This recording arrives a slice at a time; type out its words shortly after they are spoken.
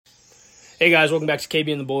Hey guys, welcome back to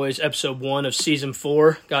KB and the Boys, episode 1 of season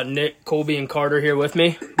 4. Got Nick, Colby, and Carter here with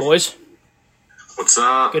me. Boys, what's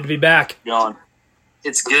up? good to be back. Going.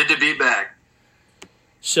 It's good to be back.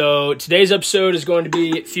 So today's episode is going to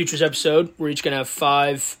be futures episode. We're each going to have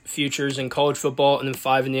 5 futures in college football and then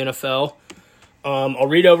 5 in the NFL. I'll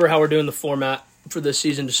read over how we're doing the format for this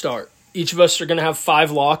season to start. Each of us are going to have 5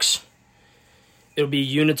 locks. It'll be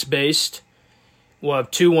units based. We'll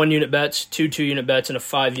have 2 1-unit bets, 2 2-unit bets, and a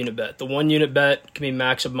 5-unit bet. The 1-unit bet can be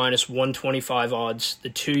max of minus 125 odds.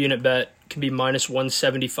 The 2-unit bet can be minus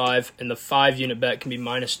 175, and the 5-unit bet can be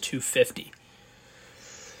minus 250.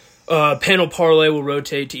 Panel parlay will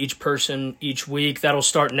rotate to each person each week. That'll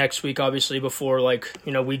start next week, obviously, before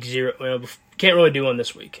week 0. Can't really do one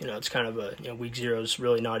this week. It's kind of week 0 is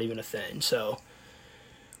really not even a thing. So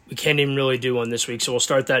we can't even really do one this week. So we'll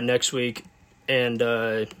start that next week, and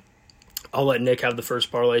I'll let Nick have the first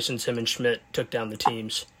parlay since him and Schmidt took down the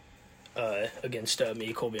teams against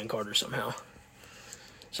me, Colby, and Carter somehow.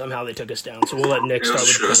 Somehow they took us down. So we'll let Nick start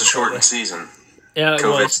with the It was a shortened season. Yeah, it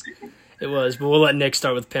was. But we'll let Nick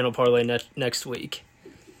start with panel parlay next week.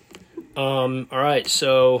 All right,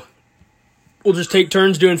 so we'll just take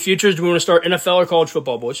turns doing futures. Do we want to start NFL or college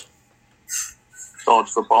football, boys? College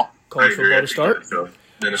football. College football to start?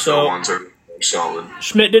 NFL ones are solid.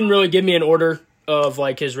 Schmidt didn't really give me an order of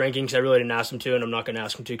his rankings. I really didn't ask him to, and I'm not going to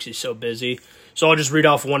ask him to because he's so busy. So I'll just read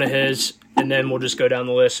off one of his, and then we'll just go down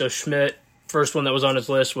the list. So Schmidt, first one that was on his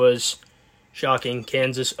list was, shocking,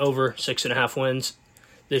 Kansas over 6.5 wins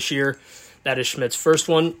this year. That is Schmidt's first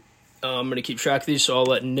one. I'm going to keep track of these, so I'll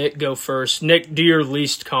let Nick go first. Nick, do your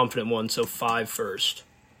least confident one, so 5 first.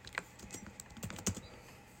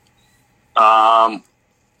 UCF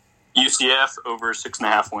over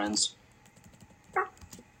 6.5 wins.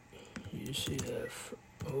 UCF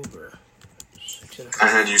over 6.5. I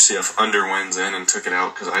had UCF under wins in and took it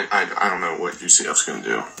out because I don't know what UCF's going to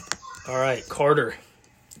do. All right, Carter,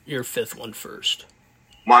 your 5th one first.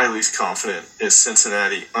 My least confident is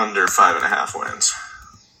Cincinnati under 5.5 wins.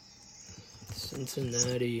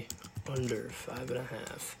 Cincinnati under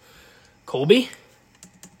 5.5. Colby?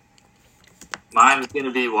 Mine's going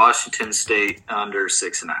to be Washington State under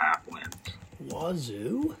 6.5 wins.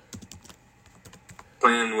 Wazoo?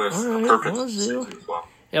 Playing with All right, purpose Wazoo. as well.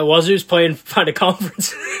 Yeah, Wazoo's playing to find a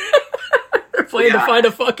conference. They're playing to find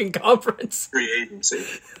a fucking conference. Free agency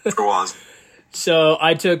for Wazoo. So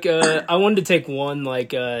I took, I wanted to take one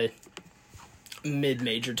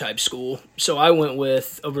mid-major type school. So I went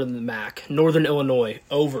with, over in the MAC, Northern Illinois,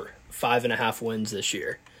 over 5.5 wins this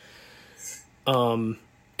year. And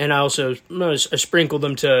I also I sprinkled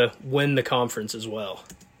them to win the conference as well.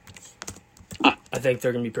 I think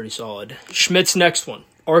they're going to be pretty solid. Schmidt's next one,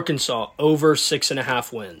 Arkansas, over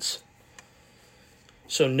 6.5 wins.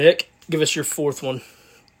 So, Nick, give us your 4th one.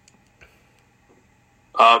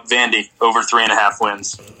 Vandy over 3.5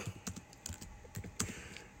 wins.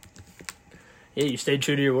 Yeah, you stayed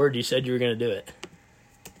true to your word. You said you were going to do it.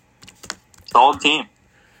 Solid team.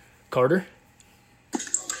 Carter?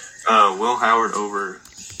 Will Howard over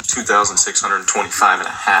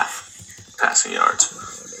 2,625.5 passing yards.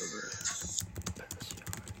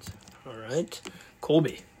 All right.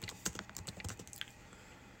 Colby?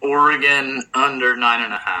 Oregon under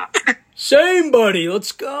 9.5. Same, buddy.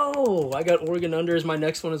 Let's go. I got Oregon under as my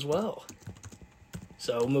next one as well.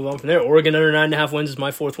 So we'll move on from there. Oregon under 9.5 wins is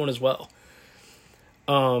my 4th one as well.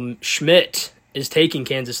 Schmidt is taking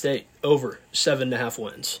Kansas State over 7.5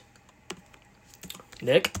 wins.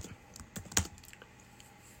 Nick?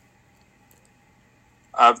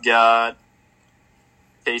 I've got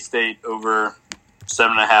K-State over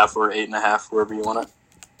 7.5 or 8.5, wherever you want it.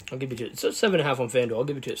 I'll give you to it. It's 7.5 on FanDuel. I'll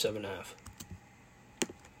give it to you at 7.5.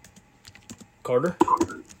 Carter?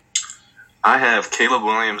 I have Caleb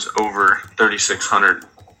Williams over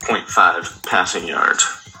 3,600.5 passing yards.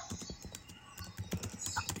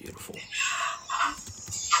 Beautiful.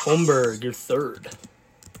 Holmberg, your 3rd.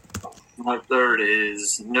 My 3rd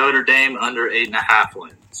is Notre Dame under 8.5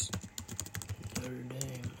 wins. Notre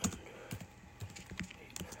Dame under 8.5.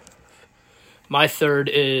 My 3rd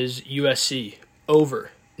is USC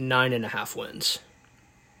over 9.5 wins.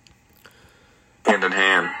 Hand in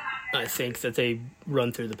hand. I think that they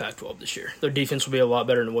run through the Pac-12 this year. Their defense will be a lot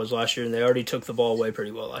better than it was last year, and they already took the ball away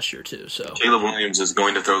pretty well last year too. So Caleb Williams is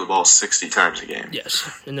going to throw the ball 60 times a game.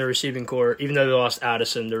 yes, and their receiving core, even though they lost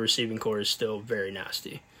Addison, their receiving core is still very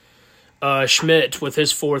nasty. Schmidt, with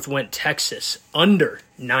his 4th, went Texas under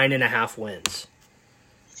 9.5 wins.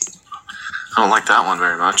 I don't like that one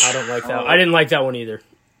very much. I don't like that. I didn't like that one either.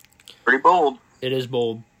 Pretty bold. It is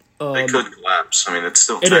bold. They could collapse. I mean, it's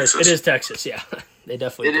still Texas. It is Texas, yeah. They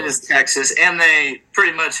definitely It is Texas, and they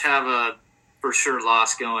pretty much have a for sure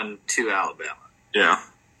loss going to Alabama. Yeah.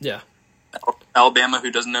 Yeah. Alabama, who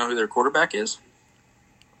doesn't know who their quarterback is?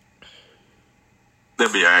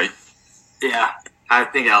 They'll be all right. Yeah, I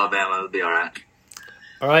think Alabama will be all right.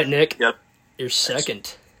 All right, Nick. Yep. You're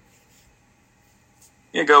second.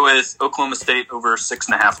 Yeah, go with Oklahoma State over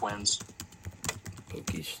 6.5 wins.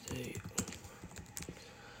 Okie State.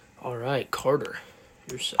 All right, Carter.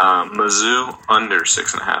 You're second. Mizzou under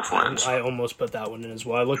 6.5 wins. I almost put that one in as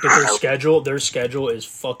well. I looked at their schedule. Their schedule is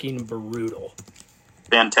fucking brutal.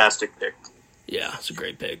 Fantastic pick. Yeah, it's a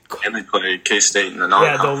great pick. And they play K-State in the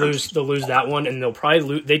non-conference. They'll lose that one, and they'll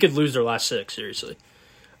probably they could lose their last 6. Seriously,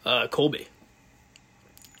 Colby.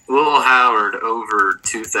 Will Howard over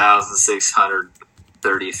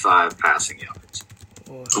 2,635 passing yards.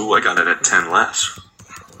 Ooh, I got it at 10 less.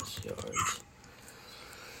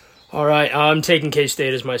 All right, I'm taking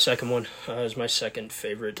K-State as my second one. As my second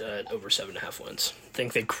favorite at over 7.5 wins.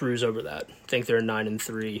 Think they cruise over that. Think they're a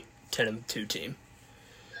 9-3, 10-2 team.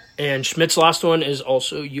 And Schmidt's last one is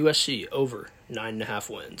also USC over 9.5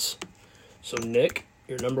 wins. So Nick,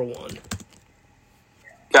 you're number 1.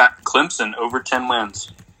 Got Clemson over 10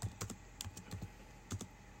 wins.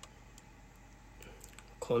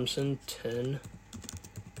 Clemson 10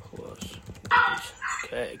 plus wins.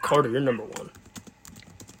 Okay, Carter, you're number 1.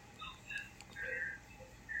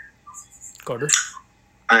 Carter?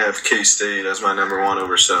 I have K-State as my number 1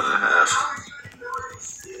 over 7.5.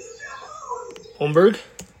 Holmberg?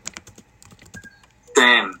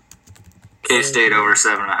 Same. K-State over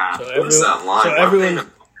 7.5. So What is that line?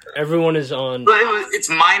 everyone is on. But it's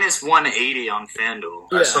minus 180 on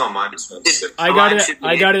FanDuel. I saw minus 160.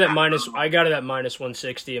 I got it at minus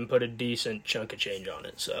 160 and put a decent chunk of change on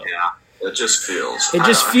it. So Yeah. It just feels. it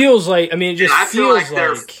just feels like I I feel feels like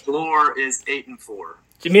their floor is 8-4.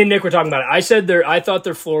 Me and Nick were talking about it. I thought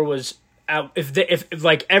their floor was out. If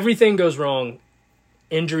like everything goes wrong,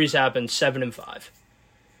 injuries happen 7-5.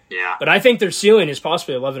 Yeah. But I think their ceiling is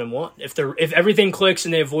possibly 11-1. If everything clicks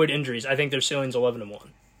and they avoid injuries, I think their ceiling's 11-1.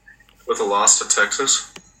 With a loss to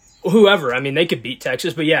Texas? Whoever, I mean, they could beat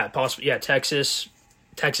Texas, but yeah, possibly, yeah. Texas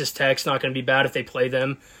Tech's not going to be bad if they play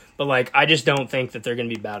them, but like I just don't think that they're going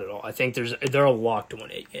to be bad at all. I think they're a lock to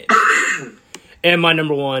win 8 games. And my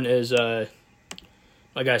number 1 is my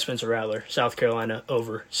guy Spencer Rattler, South Carolina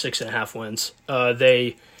over 6.5 wins.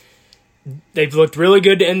 They've looked really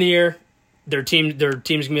good to end the year. Their team's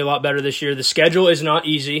gonna be a lot better this year. The schedule is not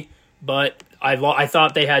easy, but I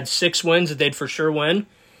thought they had 6 wins that they'd for sure win,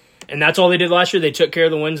 and that's all they did last year. They took care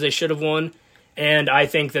of the wins they should have won, and I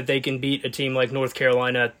think that they can beat a team like North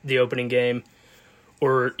Carolina the opening game,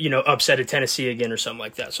 or upset a Tennessee again or something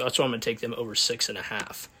like that. So that's why I'm gonna take them over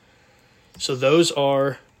 6.5. So those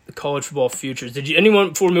are the college football futures. Anyone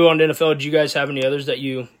before we move on to NFL? Did you guys have any others that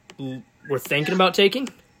you were thinking about taking?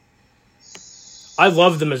 I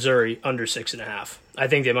love the Missouri under 6.5. I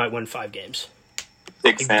think they might win 5 games.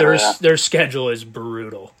 Big fan of that. Their schedule is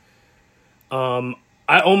brutal. I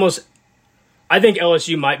think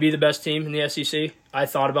LSU might be the best team in the SEC. I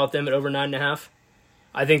thought about them at over 9.5.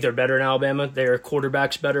 I think they're better in Alabama. Their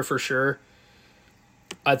quarterback's better for sure.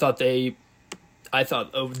 I thought them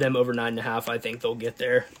over 9.5. I think they'll get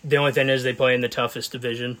there. The only thing is they play in the toughest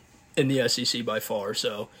division in the SEC by far,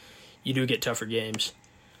 so you do get tougher games.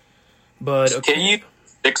 But okay. KU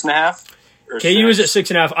 6.5. KU is at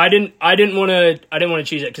 6.5. I didn't want to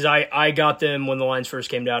cheese it because I got them when the lines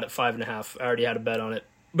first came down at 5.5. I already had a bet on it,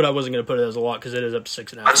 but I wasn't going to put it as a lot because it is up to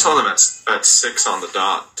 6.5. I saw them at 6 on the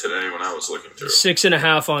dot today when I was looking through.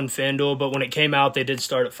 6.5 on FanDuel, but when it came out, they did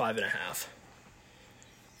start at 5.5.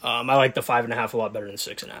 I like the 5.5 a lot better than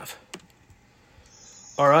 6.5.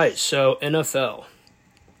 All right, so NFL.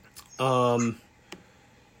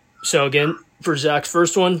 So again, for Zach's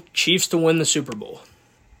first one, Chiefs to win the Super Bowl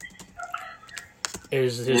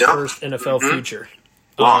is his first NFL future.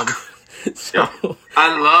 So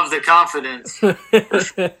I love the confidence.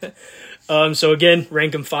 So again,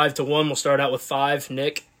 rank them 5 to 1. We'll start out with 5.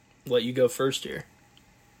 Nick, let you go first here.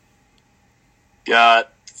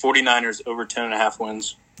 Got 49ers over 10.5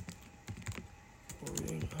 wins.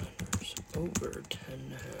 49ers over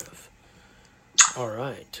 10.5. All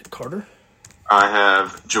right, Carter. I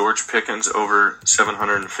have George Pickens over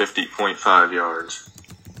 750.5 yards.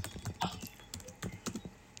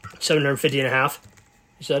 750.5,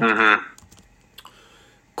 you said? Mm-hmm.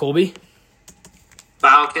 Colby?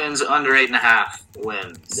 Falcons under 8.5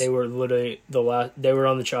 wins. They were literally they were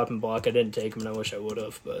on the chopping block. I didn't take them, and I wish I would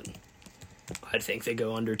have, but I think they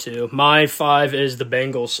go under 2. My 5 is the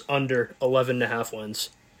Bengals under 11.5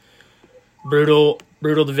 wins. Brutal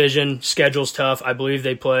division. Schedule's tough. I believe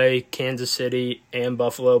they play Kansas City and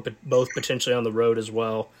Buffalo, but both potentially on the road as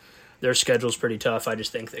well. Their schedule's pretty tough. I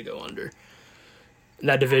just think they go under. And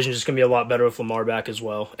that division is going to be a lot better with Lamar back as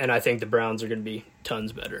well. And I think the Browns are going to be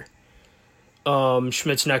tons better.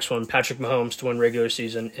 Schmidt's next one, Patrick Mahomes to win regular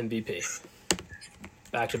season MVP.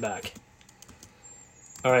 Back-to-back.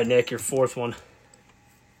 All right, Nick, your fourth one.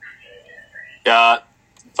 Got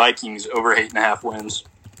Vikings over 8.5 wins.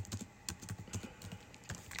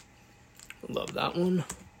 Love that one.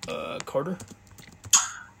 Carter?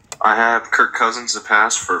 I have Kirk Cousins to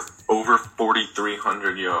pass for over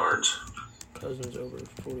 4,300 yards. Cousins over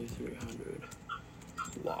 4,300.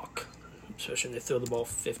 Lock. Especially when they throw the ball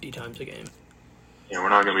 50 times a game. Yeah, we're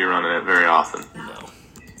not going to be running it very often. No.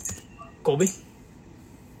 Colby?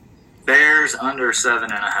 Bears under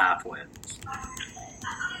 7.5 wins.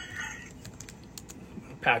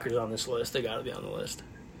 Packers on this list. They got to be on the list.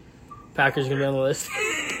 Packers going to be on the list.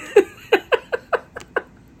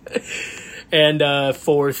 And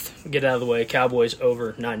fourth, get out of the way, Cowboys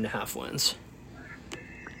over 9.5 wins.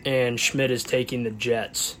 And Schmidt is taking the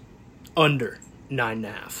Jets under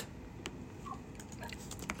 9.5.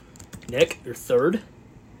 Nick, your third.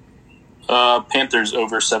 Panthers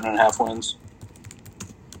over 7.5 wins.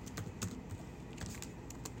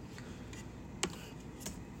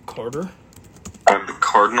 Carter. I have the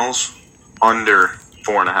Cardinals under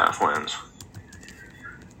 4.5 wins.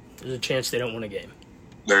 There's a chance they don't win a game.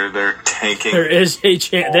 They're tanking. There is a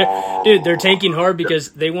chance. They're tanking hard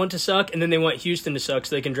because they want to suck, and then they want Houston to suck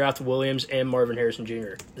so they can draft Williams and Marvin Harrison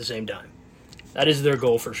Jr. at the same time. That is their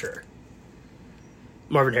goal for sure.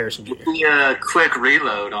 Marvin Harrison Jr. Be a quick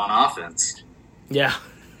reload on offense. Yeah,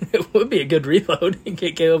 it would be a good reload and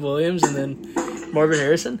get Caleb Williams and then Marvin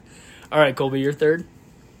Harrison. All right, Colby, your third.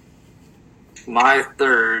 My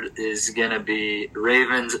third is going to be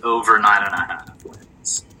Ravens over 9.5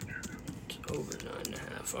 wins. It's over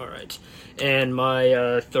 9.5. All right. And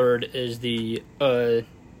my third is the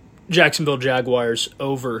Jacksonville Jaguars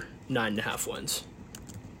over 9.5 wins.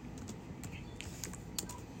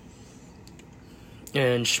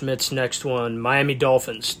 And Schmidt's next one, Miami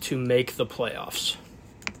Dolphins to make the playoffs.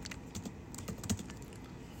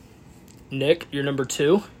 Nick, you're number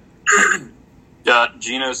two. Got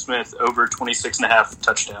Geno Smith over 26.5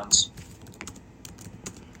 touchdowns.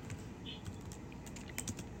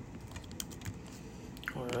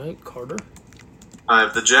 All right, Carter. I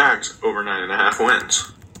have the Jags over 9.5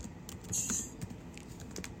 wins.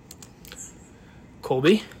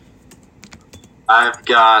 Colby. I've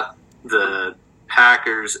got the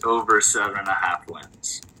Packers over 7.5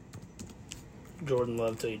 wins. Jordan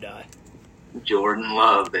Love till you die. Jordan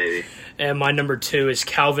Love, baby. And my number two is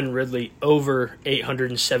Calvin Ridley over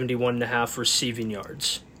 871.5 receiving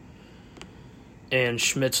yards. And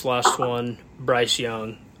Schmidt's last one, Bryce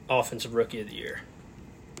Young, Offensive Rookie of the Year.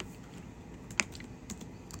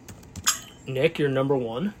 Nick, you're number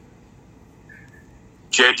one.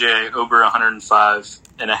 JJ over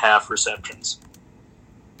 105.5 receptions.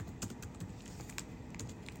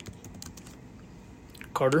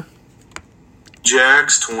 Carter.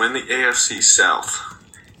 Jags to win the AFC South.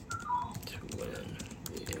 To win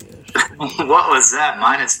the AFC. What was that?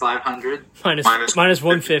 Minus 500? Minus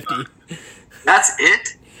 150. That's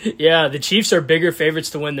it? Yeah, the Chiefs are bigger favorites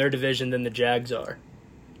to win their division than the Jags are.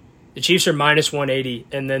 The Chiefs are minus 180,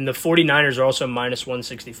 and then the 49ers are also minus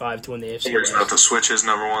 165 to win the AFC He's West. about to switch his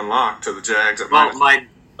number one lock to the Jags at Well, minus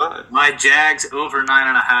 5. my Jags over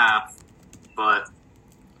 9.5, but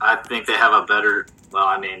I think they have a better. Well,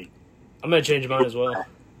 I mean, I'm going to change mine as well.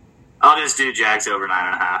 I'll just do Jags over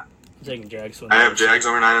 9.5. I'm taking Jags to win I the have AFC. Jags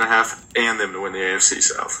over 9.5 and them to win the AFC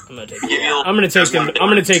South. I'm going to take Yeah. I'm going to take them. I'm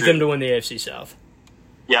going to take them to win the AFC South.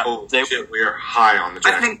 Yeah, Oh they, shit, we are high on the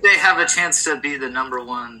Jags. I think they have a chance to be the number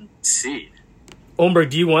one seed. Olmberg,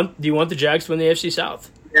 do you want the Jags to win the AFC South?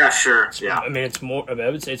 Yeah, sure. Yeah. I mean, it's more. I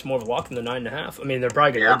would say it's more of a lock than the 9.5. I mean, they're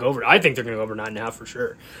probably going to Yeah. go over. I think they're going to go over 9.5 for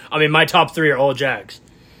sure. I mean, my top three are all Jags.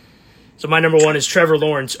 So my number one is Trevor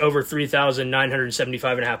Lawrence over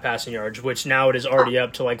 3,975.5 passing yards, which now it is already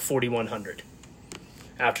up to like 4,100.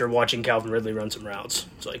 After watching Calvin Ridley run some routes,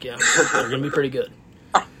 it's like, yeah, they're going to be pretty good.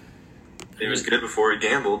 He was good before he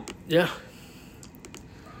gambled. Yeah.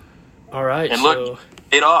 All right. And so look,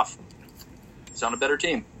 paid off. He's on a better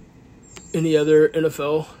team. any other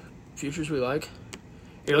NFL futures we like?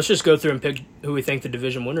 Here, let's just go through and pick who we think the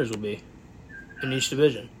division winners will be in each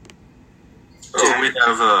division. Oh, we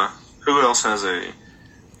have, who else has a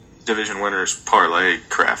division winners parlay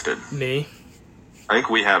crafted? Me. I think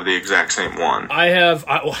we have the exact same one. I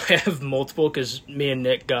have multiple because me and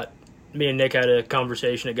Nick had a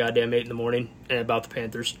conversation at goddamn 8 in the morning about the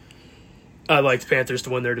Panthers. I like the Panthers to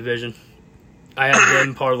win their division. I have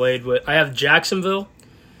them parlayed with. I have Jacksonville,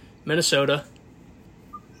 Minnesota,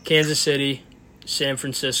 Kansas City, San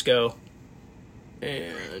Francisco,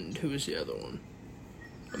 and who was the other one?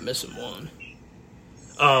 I'm missing one.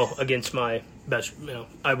 Oh, against my best,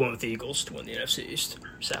 I went with the Eagles to win the NFC East,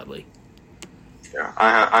 sadly. Yeah,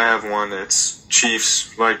 I have one that's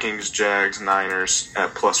Chiefs, Vikings, Jags, Niners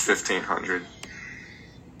at plus 1,500.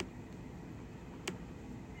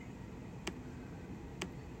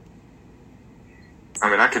 I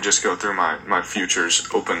mean, I could just go through my futures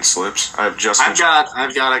open slips. I have Justin.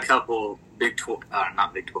 I've got a couple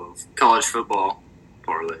not Big 12, college football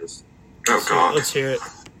parlays. Oh God! Let's hear it.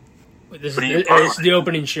 This is the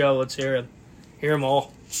opening show. Let's hear it. Hear them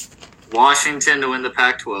all. Washington to win the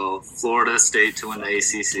Pac-12, Florida State to win the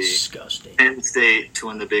ACC, Disgusting. Penn State to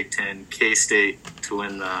win the Big Ten, K-State to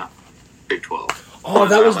win the Big 12. Oh,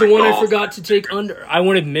 that was the one I forgot to take under. I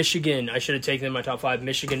wanted Michigan. I should have taken in my top 5.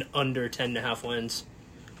 Michigan under 10.5 wins.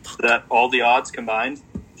 That all the odds combined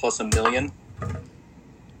plus $1 million.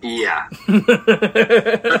 Yeah. You're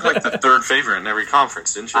like the third favorite in every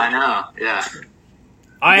conference, didn't you? I know, yeah.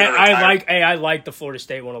 I like the Florida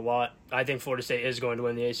State one a lot. I think Florida State is going to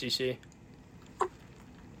win the ACC.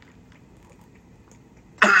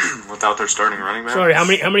 Without their starting running back. Sorry, how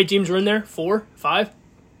many teams were in there? 4? 5?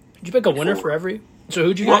 Did you pick a winner 4. for every? So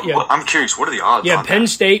who'd you get? Yeah, I'm curious. What are the odds? yeah. on Penn that?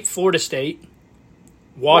 State, Florida State,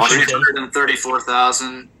 Washington.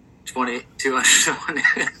 334,000,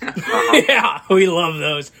 220. Yeah, we love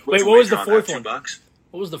those. Wait, what was the fourth one? $2?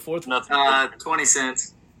 What was the fourth one? Nothing. 20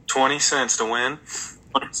 cents. 20 cents to win.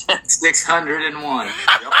 601.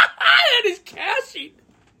 That is cashing.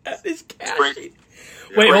 That is cashing.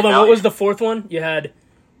 Yeah, Wait, hold on. now What was the fourth one? You had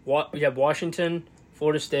Washington,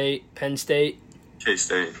 Florida State, Penn State.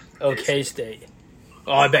 K-State. Oh, K-State.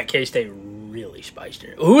 Oh, I bet K-State really spiced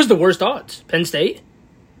it. Who was the worst odds? Penn State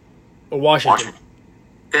or Washington?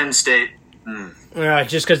 Penn State. Yeah,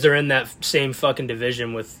 just because they're in that same fucking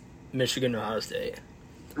division with Michigan and Ohio State.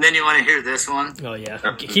 And then you want to hear this one? Oh, yeah.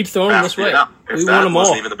 Keep throwing them this way. Yeah, We if want them that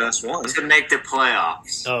wasn't all. even the best one. To make the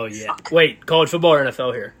playoffs. Oh, yeah. Wait, college football or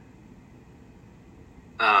NFL here?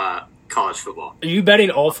 College football. Are you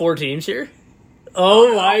betting all 4 teams here?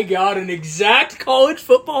 Oh, my God. An exact college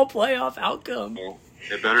football playoff outcome.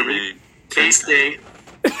 It better be K-State.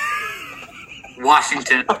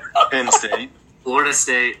 Washington. Penn State. Florida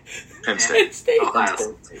State. Penn Penn State. State. Ohio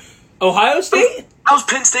State. Ohio State? How's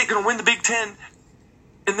Penn State going to win the Big Ten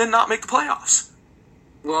and then not make the playoffs?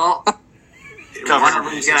 Well, Cover one the of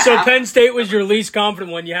them's reason. gonna So happen. Penn State was your least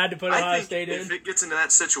confident one. You had to put I Ohio think State if in? it gets into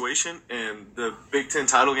that situation and the Big Ten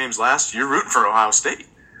title games last, you're rooting for Ohio State.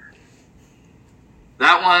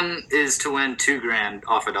 That one is to win $2,000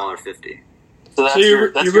 off $1.50. So that's So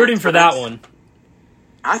you're rooting for that one.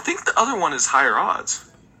 I think the other one is higher odds,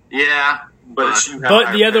 Yeah, but it should have But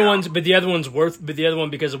higher the other payout. one's worth. But the other one,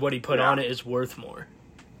 because of what he put Yeah. on it, is worth more.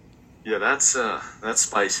 Yeah, that's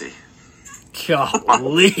spicy.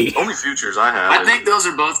 Golly, Only futures I have. I think those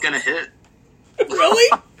are both going to hit.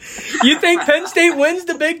 really? You think Penn State wins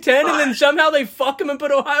the Big Ten and then somehow they fuck him and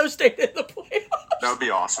put Ohio State in the playoffs? that would be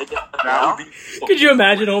awesome. That would be. Could you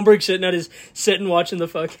imagine Holmberg sitting watching the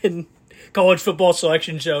fucking college football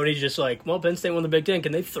selection show, and he's just like, "Well, Penn State won the Big Ten.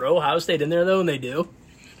 Can they throw Ohio State in there though?" And they do.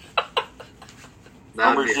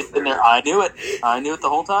 That would Homer's be just in there. I knew it. I knew it the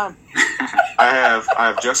whole time. I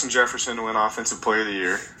have Justin Jefferson to win Offensive Player of the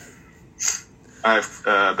Year. I've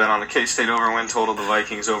been on the K-State over win total, the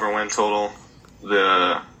Vikings over win total,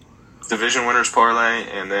 the division winners parlay,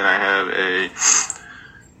 and then I have a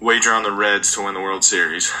wager on the Reds to win the World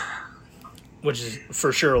Series. Which is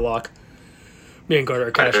for sure a lock. Me and Carter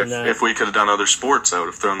are cashing that. If we could have done other sports, I would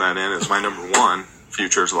have thrown that in as my number 1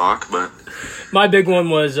 futures lock. But My big one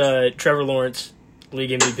was Trevor Lawrence, league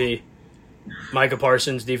MVP. Micah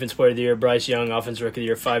Parsons, defense player of the year. Bryce Young, offensive rookie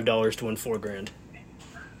of the year. $5 to win $4,000.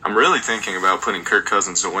 I'm really thinking about putting Kirk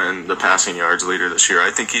Cousins to win the passing yards leader this year. I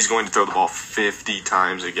think he's going to throw the ball 50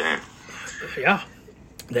 times a game. Yeah,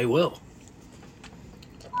 they will.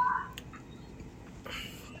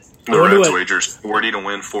 The wonder Reds what- wagers 40 to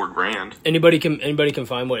win $4,000. Anybody can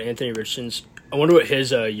find what Anthony Richardson's. I wonder what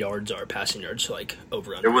his yards are, passing yards, like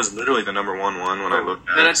over It under was literally the number one when I looked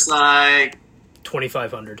But at it. it's like,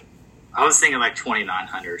 2,500. I was thinking like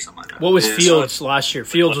 2,900 or something like that. What was His, Fields last year?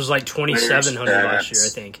 Fields was like 2,700 There's last year, I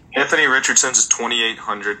stats. think. Anthony Richardson's is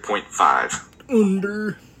 2,800.5.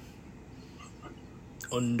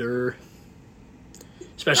 Under.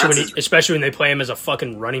 Especially when they play him as a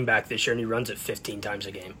fucking running back this year and he runs it 15 times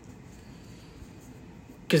a game.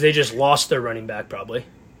 Because they just lost their running back probably.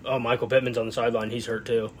 Oh, Michael Pittman's on the sideline. He's hurt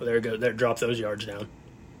too. Well, there you go. There, drop those yards down.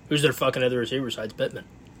 Who's their fucking other receiver besides Pittman?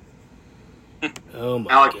 Oh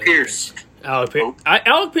my Alec goodness. Pierce.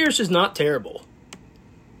 Alec Pierce is not terrible.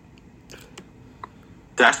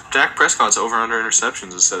 Dak Prescott's over-under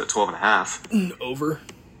interceptions is set at 12.5. Over.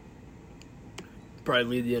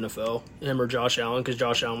 Probably lead the NFL. Him or Josh Allen, because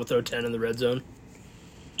Josh Allen will throw 10 in the red zone.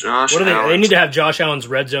 Josh What are they? Allen. They need to have Josh Allen's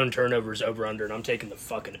red zone turnovers over-under, and I'm taking the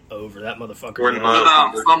fucking over. That motherfucker. Gordon What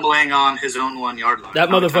Love. about fumbling on his own 1 yard line? That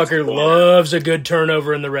motherfucker loves a good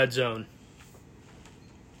turnover in the red zone.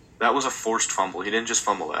 That was a forced fumble. He didn't just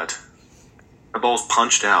fumble that. The ball's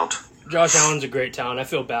punched out. Josh Allen's a great talent. I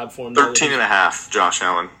feel bad for him. 13.5, Josh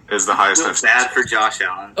Allen, is the highest I've seen. Bad for Josh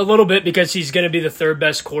Allen. A little bit, because he's going to be the third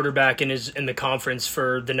best quarterback in the conference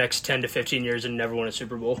for the next 10 to 15 years and never win a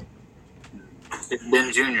Super Bowl.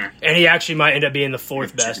 Ben Jr. And he actually might end up being the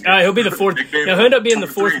fourth best. He'll be the fourth. No, he'll end up being the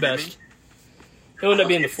fourth best. He'll end up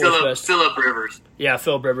being the fourth best. Phillip Rivers. Yeah,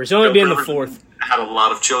 Phillip Rivers. He'll end up being the fourth. Had a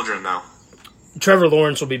lot of children, though. Trevor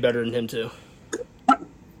Lawrence will be better than him, too.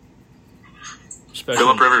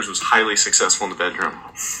 Phillip Rivers was highly successful in the bedroom.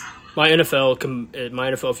 My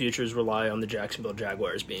NFL futures rely on the Jacksonville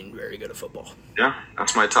Jaguars being very good at football. Yeah,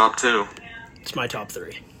 that's my top 2. It's my top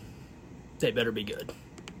 3. They better be good.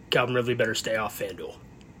 Calvin Ridley better stay off FanDuel.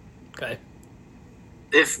 Okay?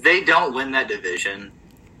 If they don't win that division,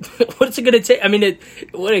 What's it going to take? I mean, it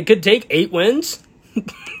could take 8 wins?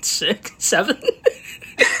 6, 7?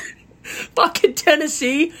 Fucking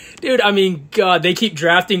Tennessee. Dude, I mean, God, they keep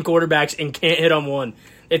drafting quarterbacks and can't hit on one.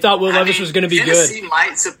 They thought Will Levis was going to be Tennessee good.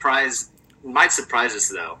 might surprise us,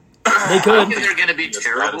 though. They I could. don't think they're going to be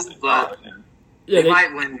terrible, but Yeah, they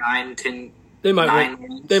might win 9, 10. They might 9 win.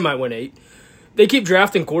 wins. They might win 8. They keep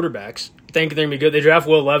drafting quarterbacks, thinking they're going to be good. They draft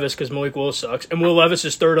Will Levis because Malik Willis sucks, and Will Levis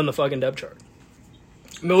is third on the fucking depth chart.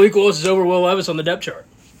 Malik Willis is over Will Levis on the depth chart.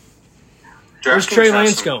 Where's Trey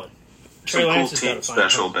Lance going? Trey Some cool Lance has got team to find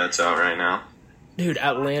special out. bets out right now. Dude,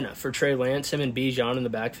 Atlanta for Trey Lance, him and Bijan in the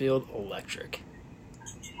backfield, electric.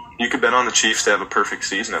 You could bet on the Chiefs to have a perfect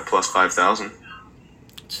season at plus 5,000.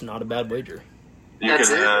 It's not a bad wager. You That's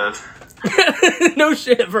could it? have No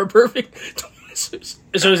shit for a perfect. So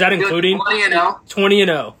is that including 20-0.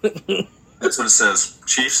 20-0? That's what it says.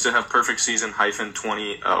 Chiefs to have perfect season hyphen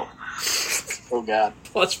 20-0. Oh, God.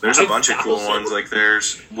 Plus There's a bunch of cool 5,000. ones. Like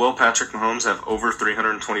will Patrick Mahomes have over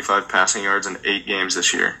 325 passing yards in 8 games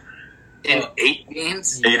this year? In 8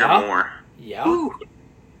 games? 8 Yeah. or more. Yeah. Ooh.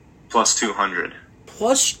 Plus 200.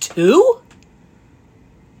 Plus 2?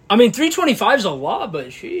 I mean, 325 is a lot,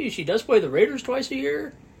 but she does play the Raiders twice a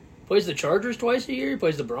year. Plays the Chargers twice a year.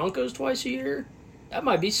 Plays the Broncos twice a year. That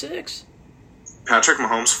might be 6. Patrick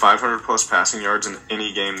Mahomes 500 plus passing yards in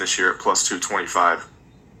any game this year at plus 225.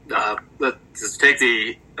 Let's take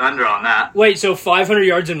the under on that. Wait, so 500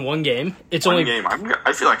 yards in one game? It's One only game.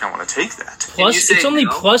 I feel like I want to take that. plus. you say It's only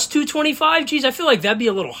no? plus 225. Jeez, I feel like that'd be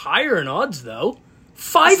a little higher in odds though.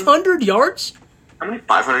 500 yards? How many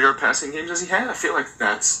 500-yard passing games does he have? I feel like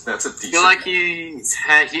that's a decent. I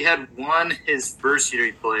feel like he had one his first year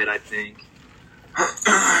he played, I think.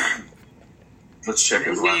 Let's check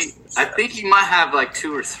his last. I think he might have like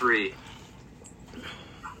 2 or 3.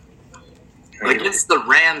 Like against the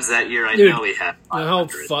Rams that year, I Dude, know he had How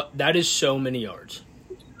 500. that is so many yards.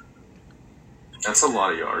 That's a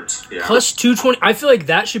lot of yards. Yeah. Plus 220. I feel like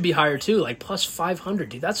that should be higher too. Like plus 500,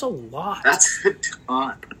 dude. That's a lot. That's a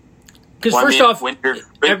ton. Because Well, first off, when your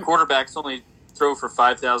big quarterbacks only throw for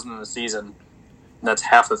 5,000 in a season, that's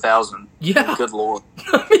half 1,000. yeah. Good Lord.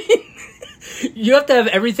 I mean, you have to have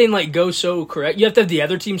everything like go so correct. You have to have the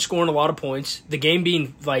other team scoring a lot of points. The game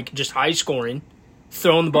being like just high scoring,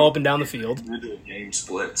 throwing the ball up and down the field. You're doing game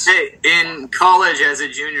splits. Hey, in college as a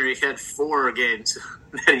junior, he had 4 games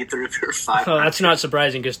that he threw for 500. Oh, that's not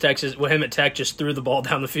surprising because him at Tech just threw the ball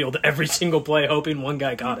down the field every single play, hoping one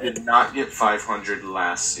guy got it. Did not get 500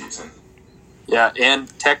 last season. Yeah, and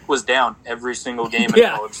Tech was down every single game in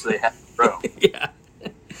Yeah. college, so they had to throw. Yeah.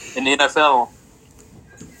 In the NFL,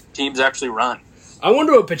 teams actually run. I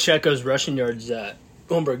wonder what Pacheco's rushing yards is at.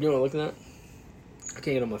 Holmberg, you want to look at that? I can't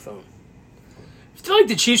get on my phone. I feel like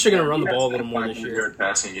the Chiefs are going to run the ball a little more this year. 500-yard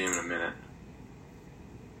passing game in a minute.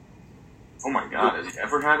 Oh my God, has he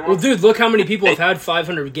ever had one? Well, dude, look how many people have had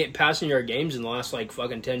 500 passing yard games in the last, like,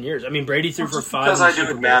 fucking 10 years. I mean, Brady threw for 5 because in the I do Super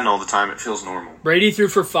it Bowl. Madden all the time, it feels normal. Brady threw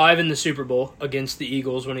for 5 in the Super Bowl against the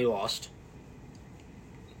Eagles when he lost.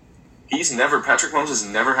 Patrick Mahomes has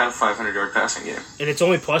never had a 500-yard passing game. And it's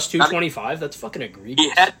only plus 225? That's fucking egregious. He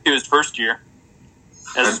had to his first year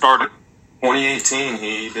as a starter. 2018,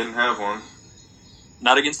 he didn't have one.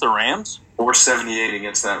 Not against the Rams? 478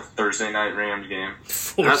 against that Thursday night Rams game.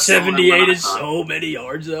 478 is so many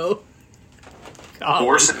yards, though. God,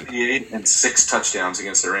 478 and 6 touchdowns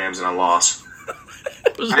against the Rams in a loss.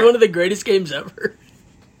 it was one of the greatest games ever.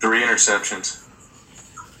 3 interceptions.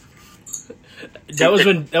 That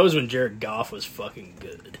was when Jared Goff was fucking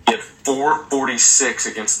good. He had 446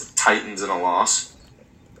 against the Titans in a loss,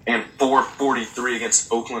 and 443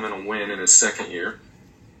 against Oakland in a win in his second year.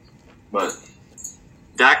 But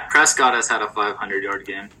Dak Prescott has had a 500-yard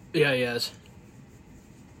game. Yeah, he has.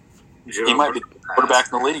 He might be the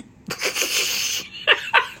quarterback in the league.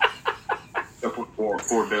 up with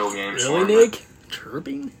four Bill games. Really, Nick?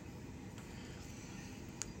 Chirping?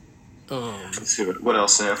 Let's see what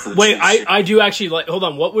else they have for the Wait, Chiefs. I do actually like. Hold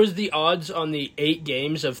on. What was the odds on the 8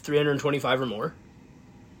 games of 325 or more?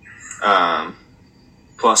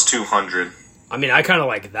 Plus 200. I mean, I kind of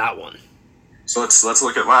like that one. So let's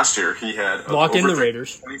look at last year. He had Lock in over the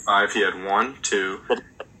Raiders. 25. He had 1, 2,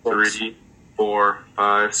 3, 4,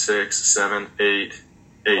 5, 6, 7, 8,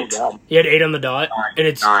 8. Oh, He had 8 on the dot, and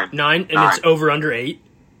it's Nine. 9, and it's over under 8.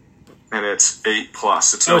 And it's 8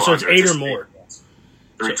 plus. It's Oh, so it's under, 8 or just more.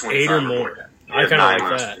 8. So 8 or more. I kind of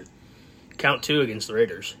like that. Count 2 against the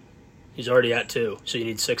Raiders. He's already at 2, so you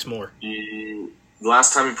need 6 more. The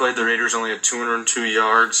last time he played, the Raiders only had 202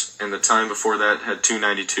 yards, and the time before that had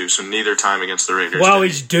 292. So neither time against the Raiders. Well,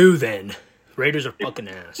 he's due then. Raiders are fucking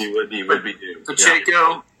ass. He would be due.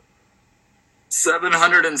 Pacheco,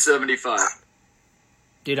 775.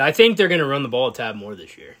 Dude, I think they're going to run the ball a tad more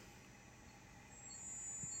this year.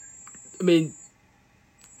 I mean,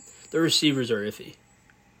 the receivers are iffy.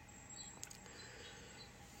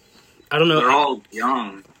 I don't know. They're all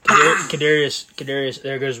young. Kadarius,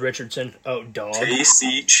 there goes Richardson. Oh, dog.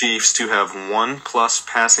 KC Chiefs to have 1+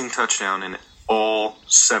 passing touchdown in all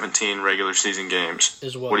 17 regular season games.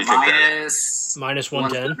 Is what? What do you think that is? Minus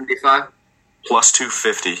 110? 175. Plus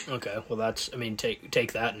 250. Okay, well that's, I mean,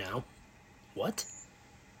 take that now. What?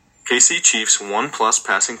 KC Chiefs 1+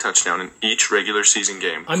 passing touchdown in each regular season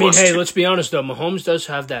game. I mean, Plus hey, two- let's be honest though. Mahomes does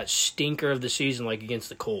have that stinker of the season like against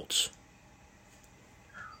the Colts.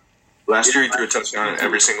 Last year he threw a touchdown in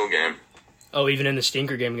every single game. Oh, even in the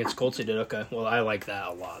stinker game against the Colts he did? Okay, well I like that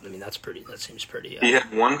a lot. I mean, that seems pretty... He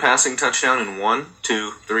had 1 passing touchdown in 1,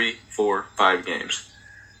 2, 3, 4, 5 games.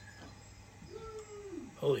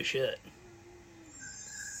 Holy shit.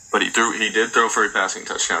 But he did throw for a passing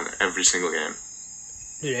touchdown every single game.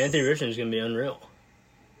 Dude, Anthony Richardson is going to be unreal.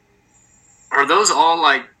 Are those all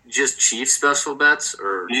like just Chiefs special bets,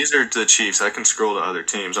 or These are the Chiefs. I can scroll to other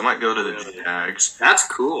teams. I might go to the Jags. that's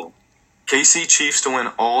cool? KC Chiefs to win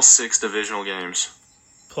all 6 divisional games.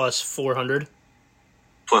 Plus 400?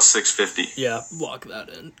 Plus 650. Yeah, lock that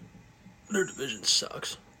in. Their division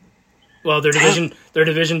sucks. Well, their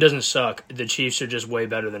division doesn't suck. The Chiefs are just way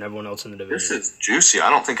better than everyone else in the division. This is juicy.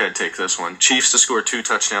 I don't think I'd take this one. Chiefs to score 2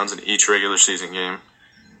 touchdowns in each regular season game.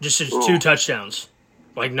 Just 2 touchdowns.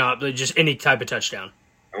 Like, not just any type of touchdown.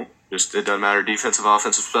 Just it doesn't matter. Defensive,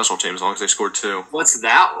 offensive, special teams, as long as they score 2. What's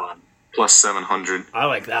that one? Plus 700. I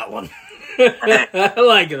like that one. I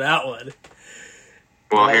like that one.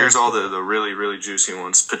 Well, here's all the really, really juicy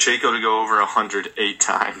ones. Pacheco to go over 108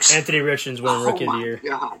 times. Anthony Richardson's winning Rookie of the Year.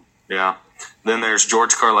 God. Yeah. Then there's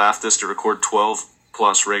George Karlaftis to record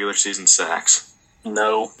 12+ regular season sacks.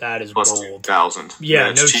 No. That is Plus bold. 2,000. Yeah,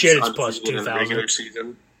 Then no Chiefs shit, it's plus undefeated in 2,000. Regular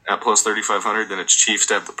season at plus 3,500. Then it's Chiefs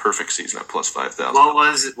to have the perfect season at plus 5,000.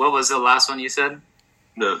 What was the last one you said?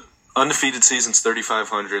 The undefeated season's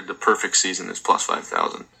 3,500. The perfect season is plus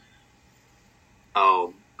 5,000.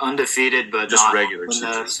 Oh, undefeated, but Just not regular in the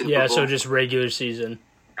season. Super Yeah, Bowl. so just regular season.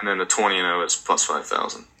 And then the 20-0 is plus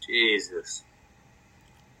 5,000. Jesus.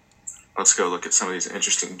 Let's go look at some of these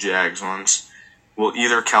interesting Jags ones. Will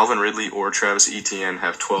either Calvin Ridley or Travis Etienne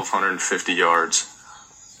have 1,250 yards?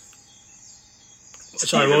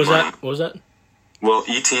 Sorry, Even what was money. that? What was that? Will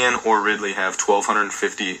Etienne or Ridley have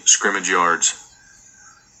 1,250 scrimmage yards?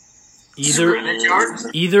 Scrimmage yards?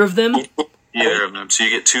 Either of them? Either of them. So you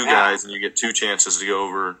get 2 guys, and you get 2 chances to go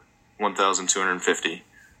over 1,250.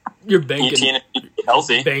 You're banking. ETN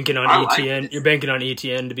healthy. Banking on I like ETN. You're banking on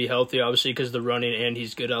ETN to be healthy, obviously, because the running and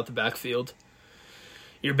he's good out the backfield.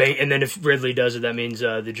 And then if Ridley does it, that means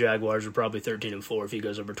the Jaguars are probably 13-4 if he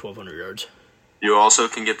goes over 1,200 yards. You also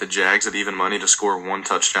can get the Jags at even money to score 1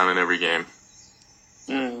 touchdown in every game.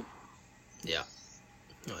 Yeah,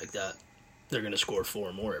 I like that. They're going to score 4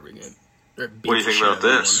 or more every game. What do you think about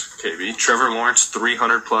this, KB? Trevor Lawrence,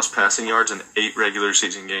 300+ passing yards in 8 regular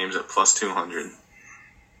season games at plus 200.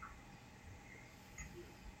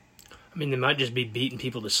 I mean, they might just be beating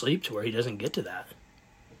people to sleep to where he doesn't get to that.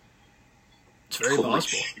 It's very Holy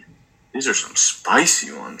possible. shit. These are some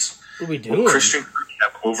spicy ones. What are we doing? Will Christian Kirk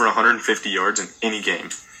have over 150 yards in any game?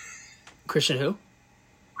 Christian who?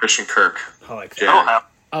 Christian Kirk, I like that. Yeah.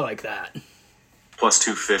 I like that. plus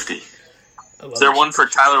 250. I love Is there this. one for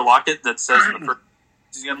Tyler Lockett that says in the first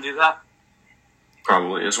he's going to do that?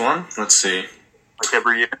 Probably is one. Let's see. Like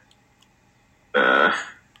every year.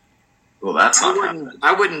 Well, that's not happening.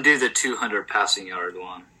 I wouldn't do the 200 passing yard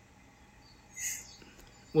one.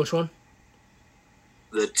 Which one?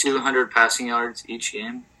 The 200 passing yards each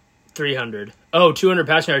game. 300. Oh, 200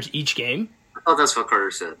 passing yards each game? Oh, that's what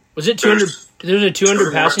Carter said. Was it 200? There's a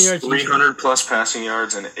 200 passing yards each game? 300 plus passing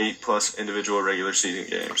yards and 8 plus individual regular season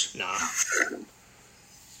games. Nah.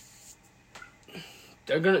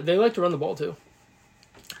 They like to run the ball too.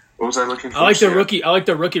 What was I looking for? I like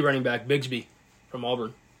the rookie running back, Bigsby from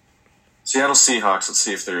Auburn. Seattle Seahawks. Let's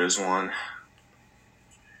see if there is one.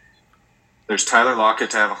 There's Tyler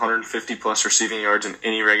Lockett to have 150 plus receiving yards in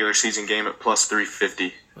any regular season game at plus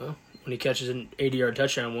 350. Well, when he catches an 80-yard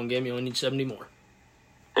touchdown in one game, you only need 70 more.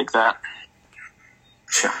 Take that.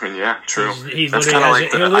 Yeah, I mean, yeah, true. That's kind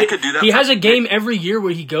of like I could do that. He has a game every year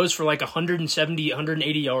where he goes for like 170,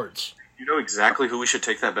 180 yards. You know exactly who we should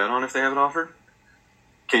take that bet on if they have it offered?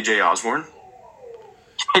 KJ Osborne.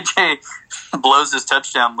 KJ blows his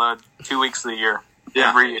touchdown load 2 weeks of the year.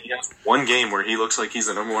 Yeah, he has one game where he looks like he's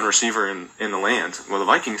the number one receiver in the land. Well, the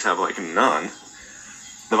Vikings have like none.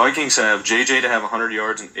 The Vikings have JJ to have 100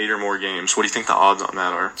 yards in 8 or more games. What do you think the odds on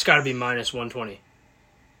that are? It's got to be minus 120.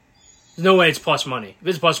 There's no way it's plus money. If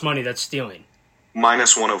it's plus money, that's stealing.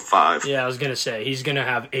 Minus 105. Yeah, I was going to say, he's going to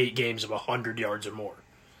have 8 games of 100 yards or more.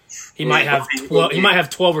 He might have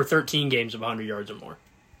 12 or 13 games of 100 yards or more.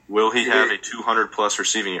 Will he have a 200-plus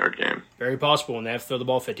receiving yard game? Very possible, and they have to throw the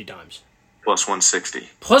ball 50 times. Plus 160.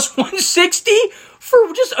 Plus 160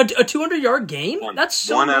 for just a 200-yard game? That's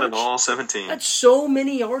so One much. out of all 17. That's so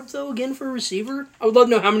many yards, though, again, for a receiver. I would love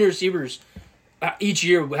to know how many receivers each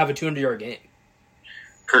year have a 200-yard game.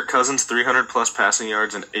 Kirk Cousins, 300-plus passing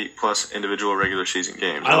yards and 8-plus individual regular season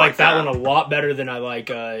games. I like that one a lot better than I like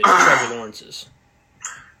Trevor Lawrence's.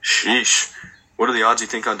 Sheesh. What are the odds you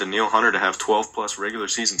think on Daniil Hunter to have 12-plus regular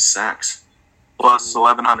season sacks? Plus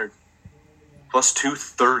 1,100. Plus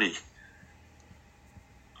 230.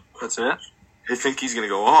 That's it? I think he's going to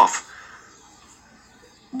go off.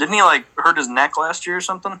 Didn't he, hurt his neck last year or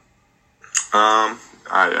something? I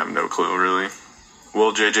have no clue, really.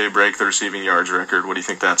 Will JJ break the receiving yards record? What do you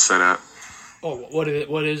think that's set at? Oh, what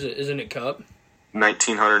is it? Isn't it Cup?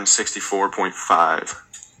 1,964.5.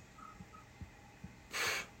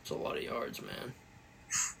 It's a lot of yards, man.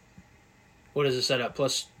 What is it set at?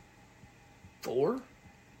 Plus 4?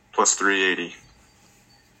 Plus 380.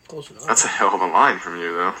 Close enough. That's a hell of a line from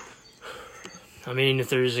you, though. I mean, if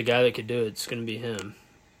there's a guy that could do it, it's going to be him.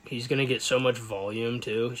 He's going to get so much volume,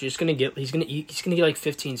 too. He's going to get like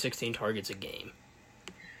 15, 16 targets a game.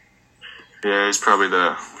 Yeah, he's probably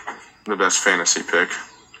the best fantasy pick.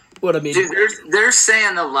 What I mean, dude, they're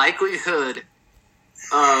saying the likelihood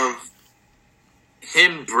of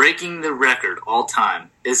him breaking the record all time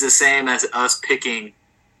is the same as us picking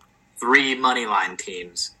 3 money line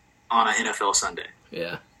teams on an NFL Sunday.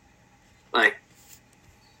 Yeah.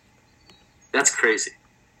 That's crazy.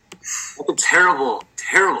 That's a terrible,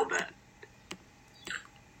 terrible bet.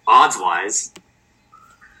 Odds-wise.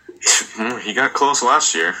 He got close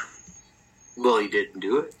last year. Well, he didn't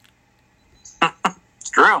do it. It's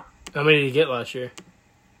true. How many did he get last year?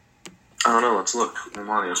 I don't know. Let's look. I'm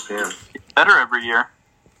on ESPN. Better every year.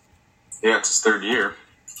 Yeah, it's his 3rd year.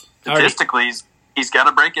 Statistically, he's got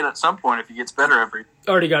to break it at some point if he gets better every year.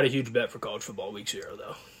 Already got a huge bet for college football week 0,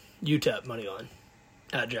 though. UTEP money line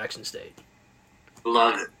at Jackson State.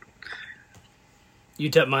 Love it.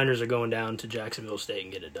 UTEP Miners are going down to Jacksonville State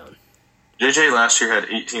and get it done. JJ last year had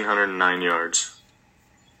 1,809 yards.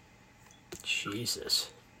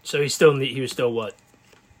 Jesus. So he was still what?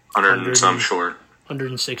 100 and some short.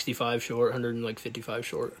 165 short, 155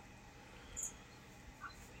 short.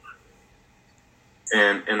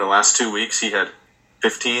 And in the last 2 weeks, he had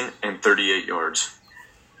 15 and 38 yards.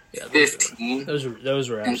 Yeah, 15. Those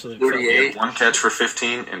were absolutely 38. 1 catch for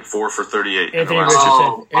 15 and 4 for 38.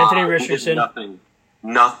 Anthony Richardson.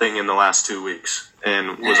 Nothing in the last 2 weeks, and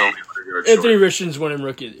was only 100 yards Anthony short. Richardson's winning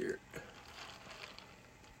Rookie of the Year.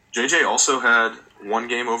 JJ also had 1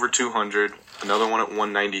 game over 200, another one at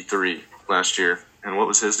 193 last year. And what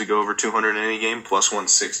was his to go over 200 in any game? Plus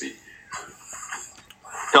 160.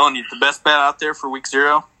 Telling you, the best bet out there for week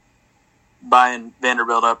 0, buying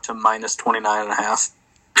Vanderbilt up to minus 29.5.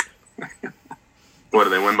 What, do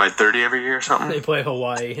they win by 30 every year or something? They play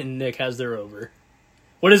Hawaii, and Nick has their over.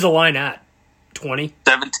 What is the line at? 20?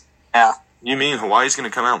 17. Yeah. You mean Hawaii's going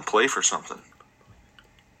to come out and play for something?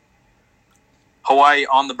 Hawaii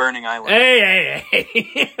on the burning island. Hey.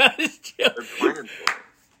 They're playing for it.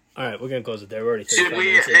 All right, we're gonna close it there. We're already. Should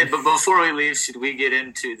we? But before we leave, should we get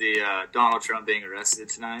into the Donald Trump being arrested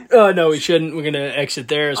tonight? Oh no, we shouldn't. We're gonna exit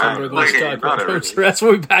there. So we're going to talk about Trump's arrest.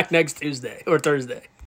 We'll be back next Tuesday or Thursday.